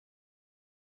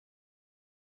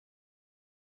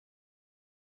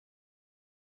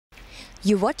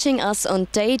You're watching us on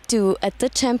day 2 at the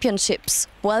championships.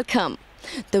 Welcome!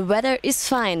 The weather is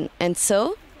fine, and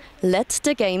so let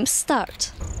the games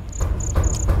start.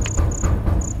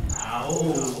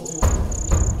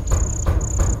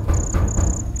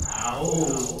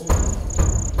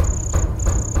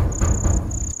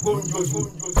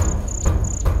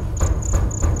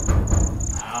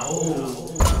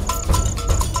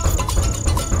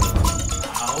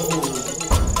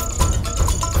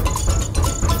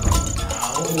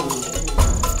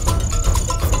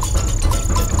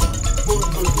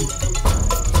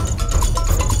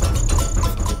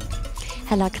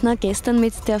 Herr Lackner, gestern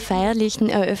mit der feierlichen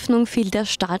Eröffnung fiel der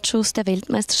Startschuss der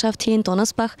Weltmeisterschaft hier in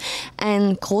Donnersbach.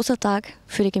 Ein großer Tag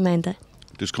für die Gemeinde.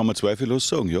 Das kann man zweifellos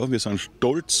sagen. Ja, wir sind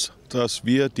stolz, dass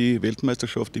wir die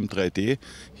Weltmeisterschaft im 3D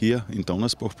hier in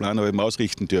Donnersbach planen, eben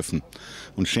ausrichten dürfen.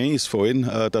 Und schön ist vor allem,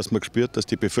 dass man spürt, dass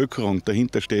die Bevölkerung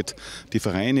dahinter steht, die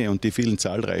Vereine und die vielen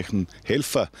zahlreichen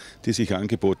Helfer, die sich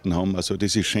angeboten haben. Also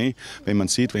das ist schön, wenn man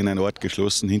sieht, wenn ein Ort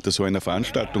geschlossen hinter so einer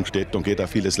Veranstaltung steht, dann geht auch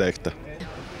vieles leichter.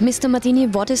 Mr. Martini,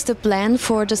 what is the plan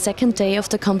for the second day of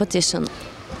the competition?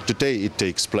 Today it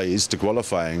takes place the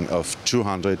qualifying of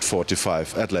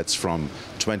 245 athletes from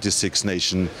 26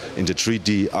 nations in the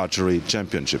 3D Archery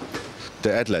Championship.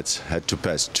 The athletes had to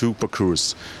pass 2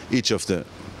 parcours, each of them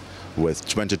with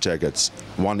 20 targets,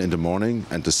 one in the morning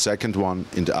and the second one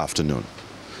in the afternoon.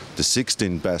 The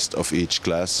 16 best of each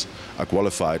class are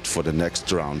qualified for the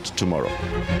next round tomorrow.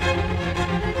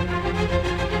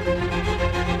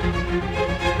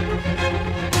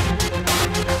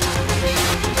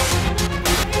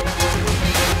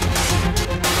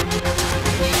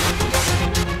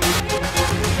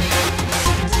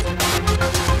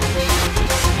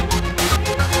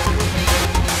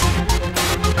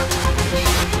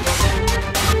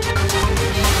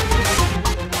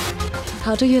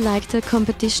 How do you like the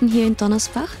competition here in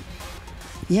Donnersbach?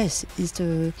 Yes, it's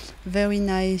a very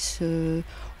nice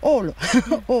all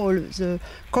the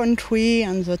country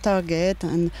and the target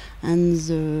and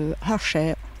the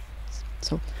archer.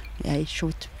 So yeah, I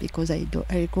shoot because I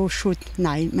go shoot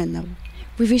now.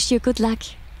 We wish you good luck.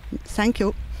 Thank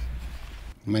you.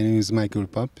 My name is Michael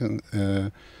Pap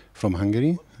from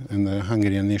Hungary. I'm a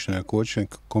Hungarian national coach and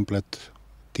complete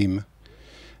team,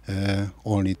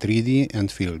 only 3D and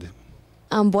field.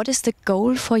 What is the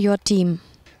goal for your team?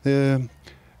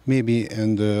 Maybe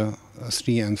and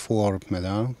 3 and 4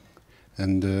 medal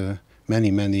and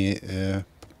many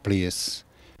players.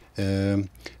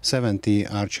 70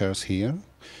 archers here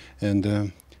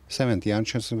and 70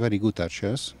 archers, very good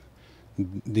archers.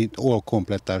 All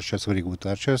complete archers, very good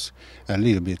archers. A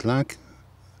little bit luck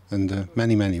and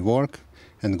many work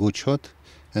and good shot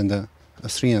and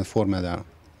 3 and 4 medal,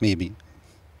 maybe.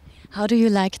 How do you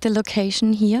like the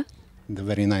location here? The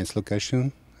very nice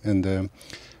location and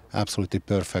absolutely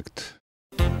perfect.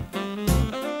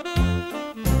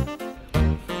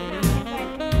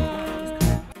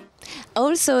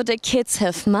 Also, the kids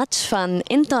have much fun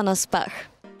in Donnersbach.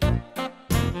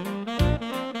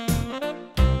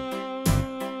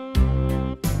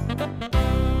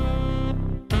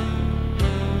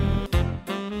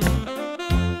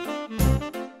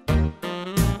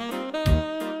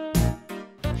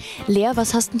 Lea,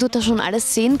 was hast du da schon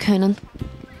alles sehen können?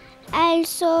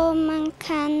 Also man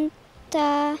kann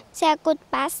da sehr gut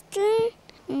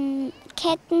basteln,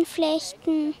 Ketten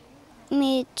flechten,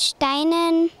 mit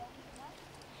Steinen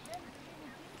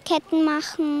Ketten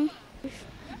machen.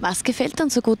 Was gefällt dann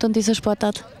so gut an dieser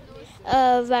Sportart?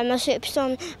 Weil wir selbst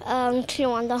einen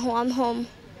kleinen daheim haben.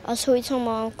 Aus Holz haben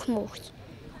wir gemacht.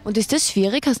 Und ist das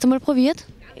schwierig? Hast du mal probiert?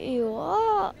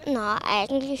 Ja, nein,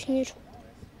 eigentlich nicht.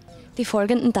 Die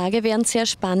folgenden Tage werden sehr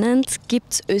spannend.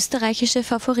 Gibt es österreichische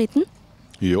Favoriten?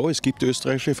 Ja, es gibt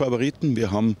österreichische Favoriten.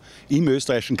 Wir haben im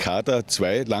österreichischen Kader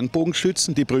 2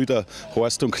 Langbogenschützen, die Brüder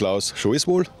Horst und Klaus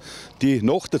Scholzwohl, die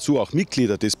noch dazu auch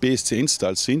Mitglieder des BSC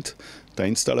Enstal sind. Der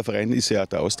Enstaler Verein ist ja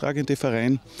der austragende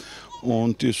Verein.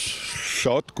 Und es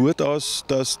schaut gut aus,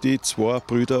 dass die 2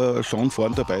 Brüder schon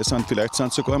vorn dabei sind. Vielleicht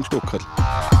sind sie sogar am Stockerl.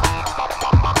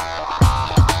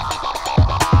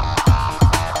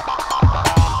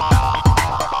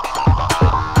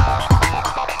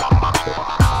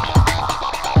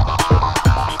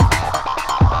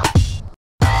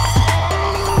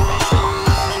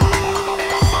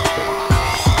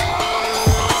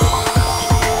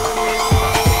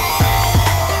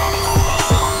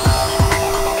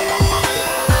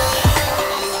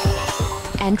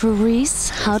 Andrew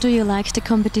Rees, how do you like the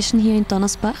competition here in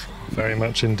Donnersbach? Very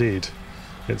much indeed.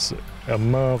 It's a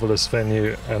marvellous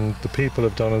venue and the people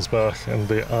of Donnersbach and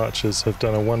the archers have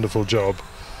done a wonderful job.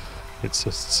 It's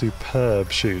a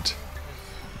superb shoot.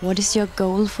 What is your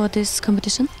goal for this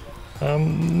competition?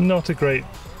 Not a great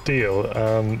deal.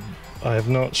 I have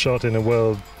not shot in a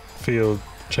World Field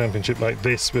Championship like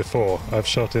this before. I've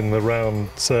shot in the round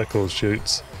circle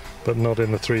shoots, but not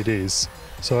in the 3Ds.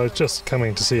 So I was just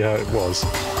coming to see how it was.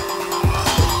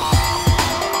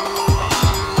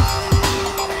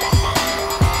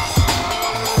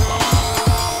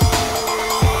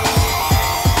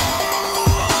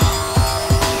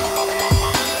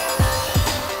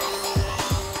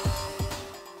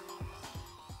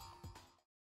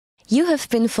 You have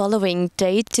been following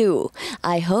Day 2.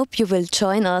 I hope you will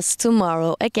join us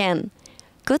tomorrow again.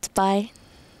 Goodbye.